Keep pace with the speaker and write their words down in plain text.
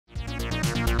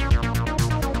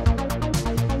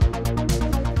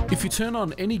If you turn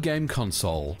on any game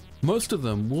console, most of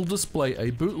them will display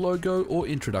a boot logo or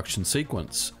introduction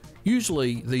sequence.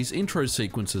 Usually, these intro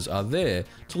sequences are there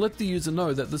to let the user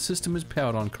know that the system is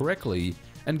powered on correctly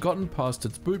and gotten past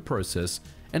its boot process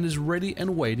and is ready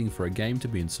and waiting for a game to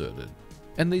be inserted.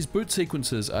 And these boot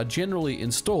sequences are generally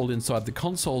installed inside the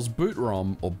console's boot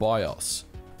ROM or BIOS.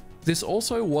 This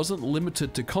also wasn't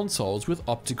limited to consoles with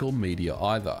optical media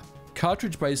either.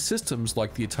 Cartridge-based systems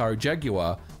like the Atari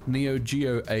Jaguar, Neo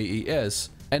Geo AES,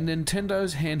 and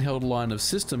Nintendo's handheld line of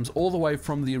systems all the way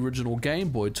from the original Game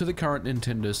Boy to the current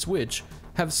Nintendo Switch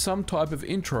have some type of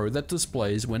intro that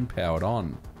displays when powered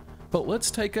on. But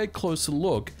let's take a closer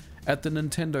look at the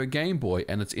Nintendo Game Boy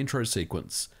and its intro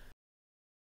sequence.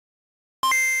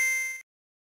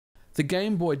 The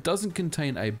Game Boy doesn't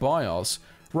contain a BIOS,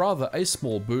 rather a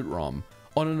small boot ROM.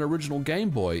 On an original Game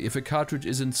Boy, if a cartridge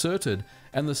is inserted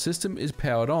and the system is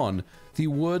powered on, the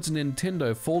words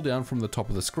Nintendo fall down from the top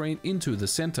of the screen into the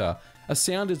center, a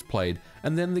sound is played,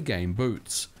 and then the game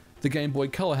boots. The Game Boy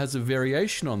Color has a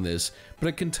variation on this, but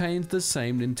it contains the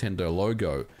same Nintendo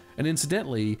logo. And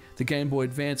incidentally, the Game Boy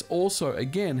Advance also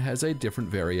again has a different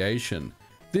variation.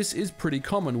 This is pretty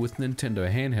common with Nintendo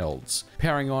handhelds.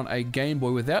 Powering on a Game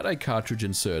Boy without a cartridge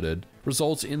inserted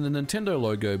results in the Nintendo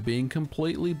logo being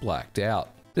completely blacked out.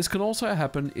 This can also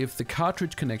happen if the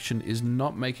cartridge connection is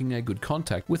not making a good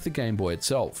contact with the Game Boy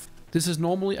itself. This is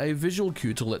normally a visual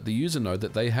cue to let the user know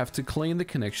that they have to clean the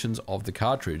connections of the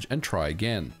cartridge and try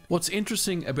again. What's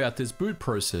interesting about this boot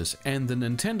process and the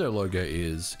Nintendo logo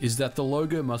is that the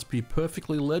logo must be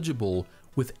perfectly legible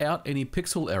without any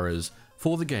pixel errors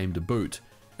for the game to boot.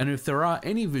 And if there are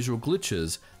any visual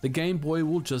glitches, the Game Boy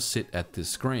will just sit at this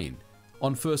screen.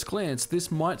 On first glance,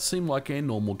 this might seem like a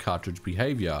normal cartridge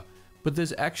behavior, but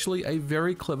there's actually a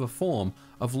very clever form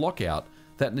of lockout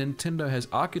that Nintendo has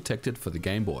architected for the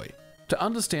Game Boy. To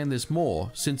understand this more,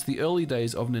 since the early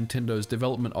days of Nintendo's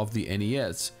development of the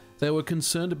NES, they were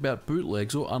concerned about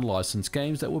bootlegs or unlicensed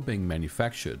games that were being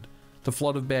manufactured. The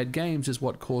flood of bad games is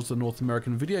what caused the North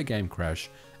American video game crash,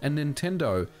 and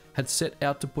Nintendo had set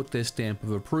out to put their stamp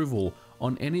of approval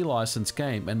on any licensed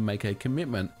game and make a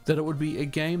commitment that it would be a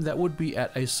game that would be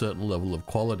at a certain level of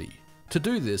quality. To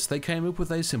do this, they came up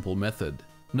with a simple method,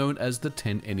 known as the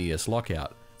 10NES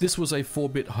lockout. This was a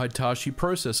 4-bit Hitachi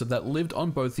processor that lived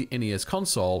on both the NES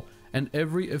console and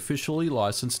every officially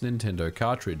licensed Nintendo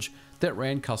cartridge that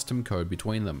ran custom code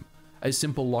between them. A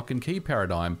simple lock and key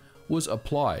paradigm was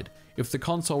applied. If the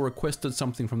console requested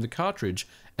something from the cartridge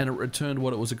and it returned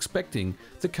what it was expecting,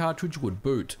 the cartridge would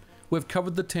boot. We've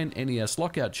covered the 10NES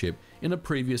lockout chip in a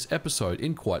previous episode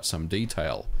in quite some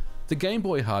detail. The Game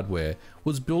Boy hardware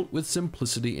was built with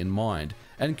simplicity in mind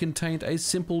and contained a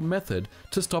simple method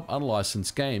to stop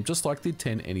unlicensed games just like the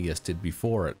 10NES did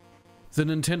before it. The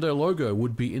Nintendo logo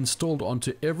would be installed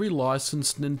onto every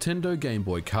licensed Nintendo Game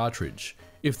Boy cartridge.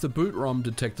 If the boot ROM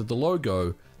detected the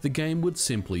logo, the game would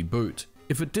simply boot.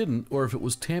 If it didn't, or if it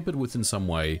was tampered with in some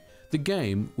way, the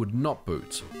game would not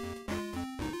boot.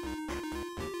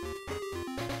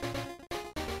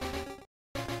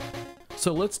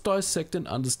 So let's dissect and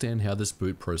understand how this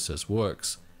boot process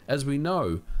works. As we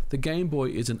know, the Game Boy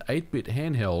is an 8-bit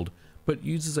handheld, but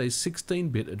uses a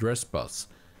 16-bit address bus.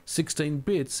 16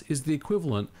 bits is the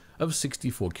equivalent of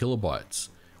 64 kilobytes.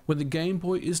 When the Game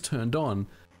Boy is turned on,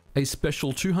 a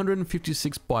special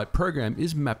 256-byte program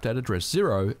is mapped at address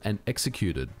 0 and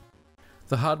executed.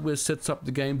 The hardware sets up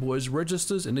the Game Boy's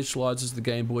registers, initializes the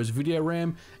Game Boy's video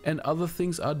RAM, and other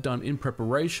things are done in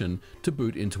preparation to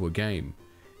boot into a game.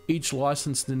 Each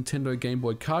licensed Nintendo Game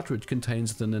Boy cartridge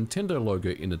contains the Nintendo logo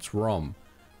in its ROM.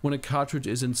 When a cartridge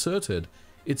is inserted,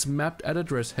 it's mapped at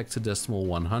address hexadecimal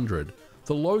 100.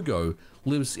 The logo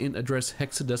lives in address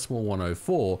hexadecimal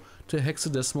 104 to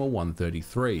hexadecimal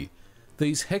 133.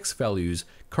 These hex values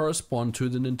correspond to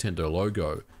the Nintendo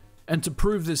logo. And to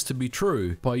prove this to be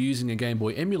true, by using a Game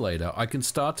Boy emulator, I can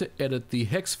start to edit the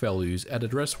hex values at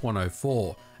address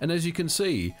 104. And as you can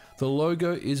see, the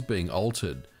logo is being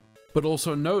altered. But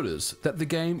also notice that the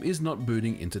game is not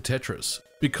booting into Tetris.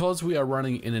 Because we are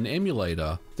running in an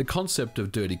emulator, the concept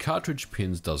of dirty cartridge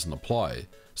pins doesn't apply.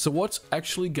 So what's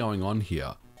actually going on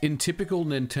here? In typical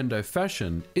Nintendo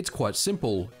fashion, it's quite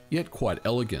simple, yet quite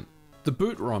elegant. The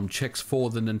boot ROM checks for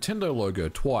the Nintendo logo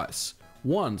twice,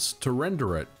 once to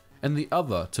render it, and the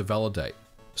other to validate.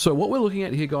 So what we're looking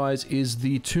at here, guys, is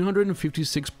the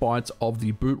 256 bytes of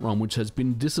the boot ROM, which has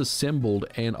been disassembled,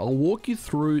 and I'll walk you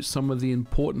through some of the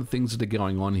important things that are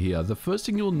going on here. The first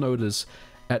thing you'll notice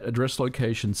at address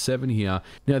location 7 here.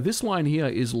 Now this line here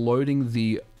is loading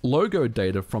the logo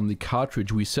data from the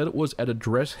cartridge. We said it was at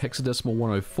address hexadecimal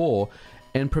 104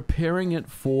 and preparing it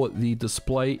for the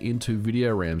display into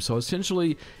video RAM. So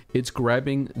essentially it's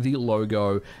grabbing the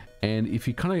logo, and if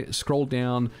you kind of scroll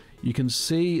down, you can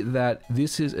see that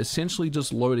this is essentially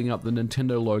just loading up the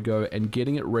Nintendo logo and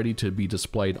getting it ready to be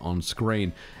displayed on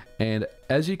screen. And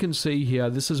as you can see here,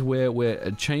 this is where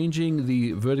we're changing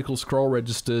the vertical scroll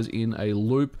registers in a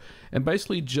loop and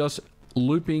basically just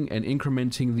looping and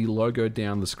incrementing the logo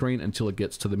down the screen until it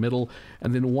gets to the middle.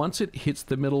 And then once it hits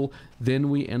the middle, then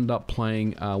we end up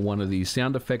playing one of these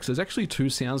sound effects. There's actually two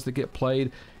sounds that get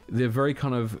played. They're very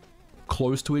kind of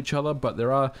close to each other, but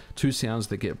there are two sounds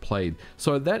that get played.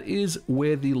 So that is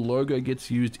where the logo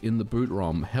gets used in the boot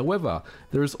ROM. However,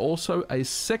 there is also a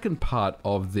second part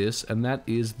of this, and that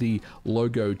is the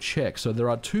logo check. So there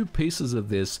are two pieces of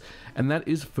this, and that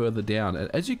is further down.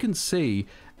 And as you can see,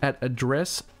 at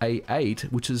address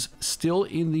A8, which is still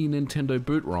in the Nintendo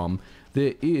boot ROM,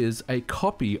 there is a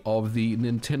copy of the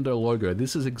Nintendo logo.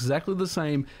 This is exactly the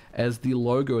same as the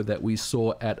logo that we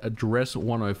saw at address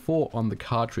 104 on the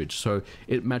cartridge. So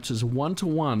it matches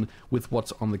 1-to-1 with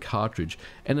what's on the cartridge.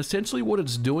 And essentially what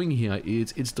it's doing here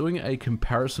is it's doing a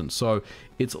comparison. So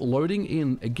it's loading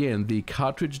in, again, the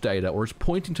cartridge data, or it's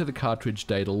pointing to the cartridge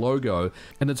data logo,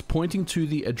 and it's pointing to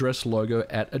the address logo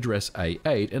at address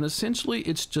A8. And essentially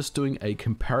it's just doing a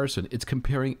comparison. It's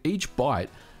comparing each byte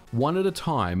one at a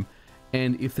time,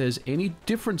 and if there's any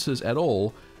differences at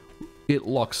all, it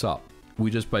locks up. We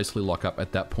just basically lock up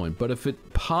at that point. But if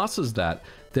it passes that,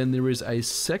 then there is a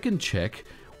second check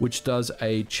which does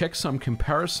a checksum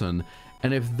comparison,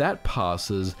 and if that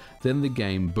passes, then the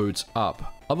game boots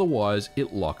up. Otherwise,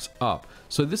 it locks up.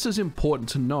 So this is important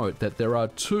to note, that there are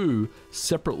two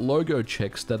separate logo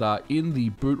checks that are in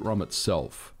the boot ROM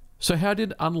itself. So how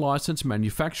did unlicensed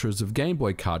manufacturers of Game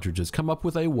Boy cartridges come up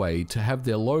with a way to have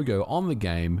their logo on the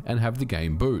game and have the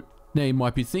game boot? Now you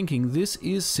might be thinking, this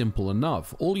is simple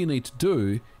enough. All you need to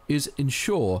do is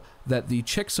ensure that the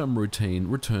checksum routine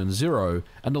returns 0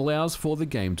 and allows for the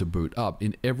game to boot up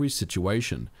in every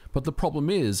situation. But the problem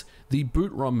is, the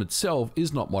boot ROM itself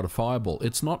is not modifiable.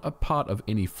 It's not a part of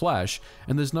any flash,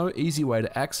 and there's no easy way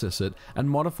to access it and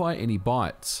modify any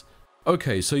bytes.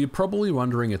 Okay, so you're probably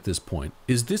wondering at this point,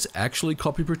 is this actually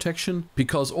copy protection?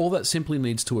 Because all that simply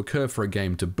needs to occur for a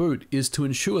game to boot is to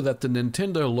ensure that the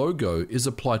Nintendo logo is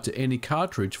applied to any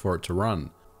cartridge for it to run.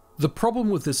 The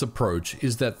problem with this approach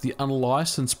is that the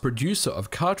unlicensed producer of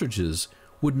cartridges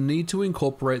would need to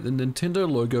incorporate the Nintendo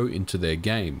logo into their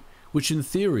game, which in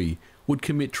theory would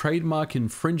commit trademark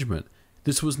infringement.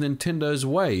 This was Nintendo's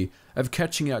way of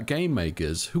catching out game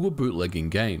makers who were bootlegging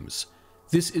games.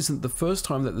 This isn't the first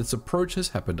time that this approach has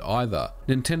happened either.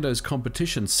 Nintendo's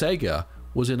competition Sega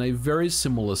was in a very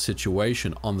similar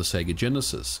situation on the Sega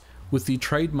Genesis, with the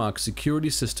trademark security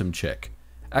system check.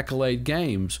 Accolade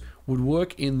Games would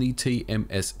work in the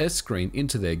TMSS screen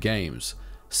into their games.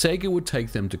 Sega would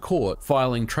take them to court,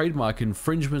 filing trademark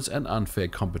infringements and unfair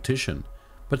competition.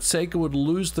 But Sega would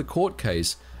lose the court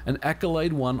case, and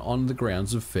Accolade won on the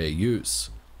grounds of fair use.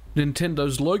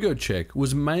 Nintendo's logo check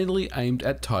was mainly aimed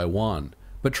at Taiwan,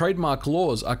 but trademark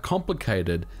laws are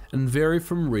complicated and vary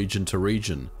from region to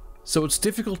region. So it's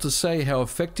difficult to say how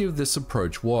effective this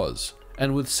approach was,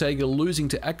 and with Sega losing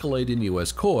to Accolade in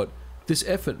US court, this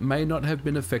effort may not have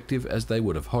been effective as they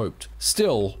would have hoped.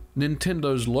 Still,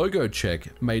 Nintendo's logo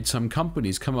check made some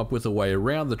companies come up with a way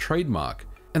around the trademark,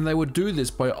 and they would do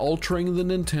this by altering the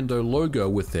Nintendo logo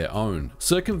with their own,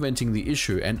 circumventing the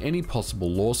issue and any possible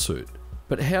lawsuit.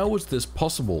 But how was this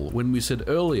possible when we said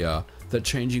earlier that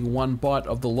changing one byte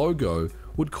of the logo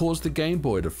would cause the Game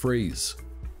Boy to freeze?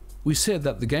 We said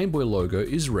that the Game Boy logo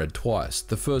is read twice,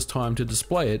 the first time to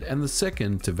display it and the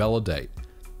second to validate.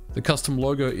 The custom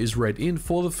logo is read in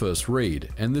for the first read,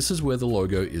 and this is where the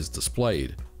logo is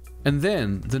displayed. And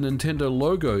then the Nintendo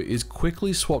logo is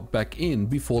quickly swapped back in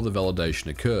before the validation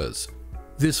occurs.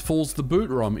 This fools the boot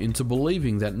ROM into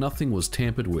believing that nothing was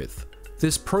tampered with.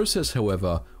 This process,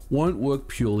 however, won't work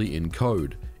purely in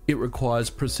code. It requires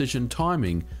precision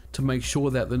timing to make sure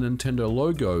that the Nintendo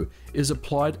logo is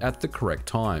applied at the correct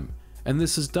time, and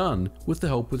this is done with the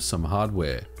help of some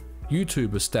hardware.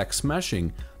 YouTuber Stack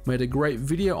Smashing made a great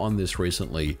video on this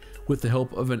recently. With the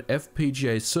help of an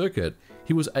FPGA circuit,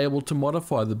 he was able to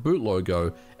modify the boot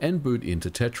logo and boot into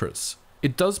Tetris.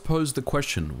 It does pose the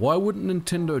question, why wouldn't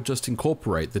Nintendo just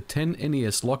incorporate the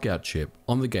 10NES lockout chip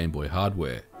on the Game Boy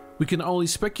hardware? We can only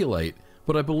speculate,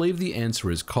 but I believe the answer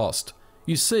is cost.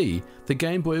 You see, the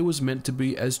Game Boy was meant to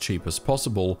be as cheap as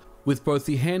possible, with both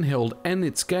the handheld and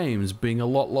its games being a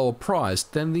lot lower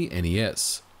priced than the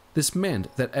NES. This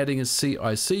meant that adding a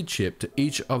CIC chip to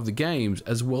each of the games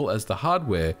as well as the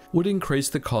hardware would increase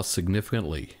the cost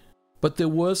significantly. But there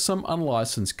were some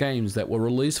unlicensed games that were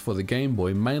released for the Game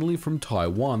Boy mainly from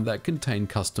Taiwan that contained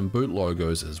custom boot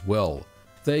logos as well.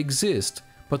 They exist,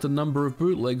 but the number of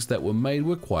bootlegs that were made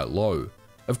were quite low.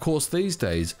 Of course, these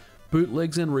days,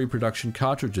 bootlegs and reproduction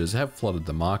cartridges have flooded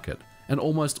the market, and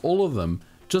almost all of them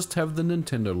just have the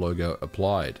Nintendo logo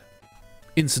applied.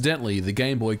 Incidentally, the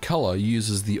Game Boy Color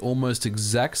uses the almost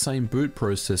exact same boot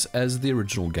process as the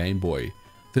original Game Boy.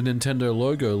 The Nintendo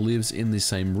logo lives in the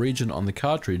same region on the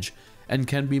cartridge and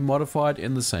can be modified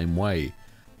in the same way.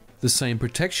 The same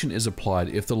protection is applied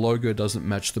if the logo doesn't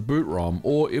match the boot ROM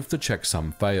or if the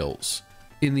checksum fails.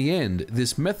 In the end,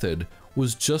 this method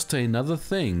was just another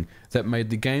thing that made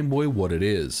the Game Boy what it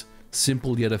is: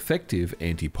 simple yet effective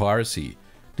anti-piracy.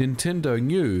 Nintendo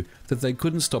knew that they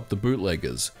couldn't stop the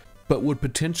bootleggers, but would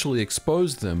potentially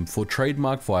expose them for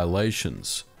trademark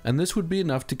violations, and this would be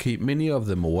enough to keep many of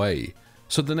them away.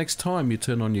 So the next time you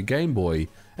turn on your Game Boy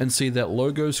and see that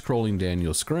logo scrolling down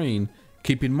your screen,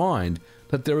 keep in mind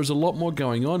that there is a lot more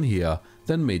going on here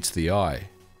than meets the eye.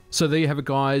 So there you have it,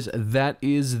 guys. That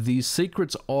is the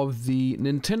secrets of the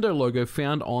Nintendo logo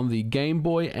found on the Game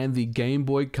Boy and the Game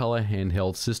Boy Color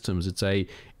handheld systems. It's a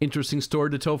interesting story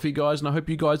to tell for you guys, and I hope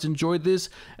you guys enjoyed this,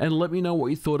 and let me know what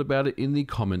you thought about it in the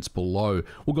comments below.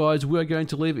 Well guys, we are going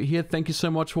to leave it here. Thank you so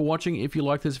much for watching. If you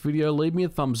like this video, leave me a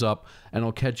thumbs up, and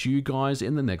I'll catch you guys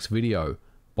in the next video.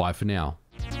 Bye for now.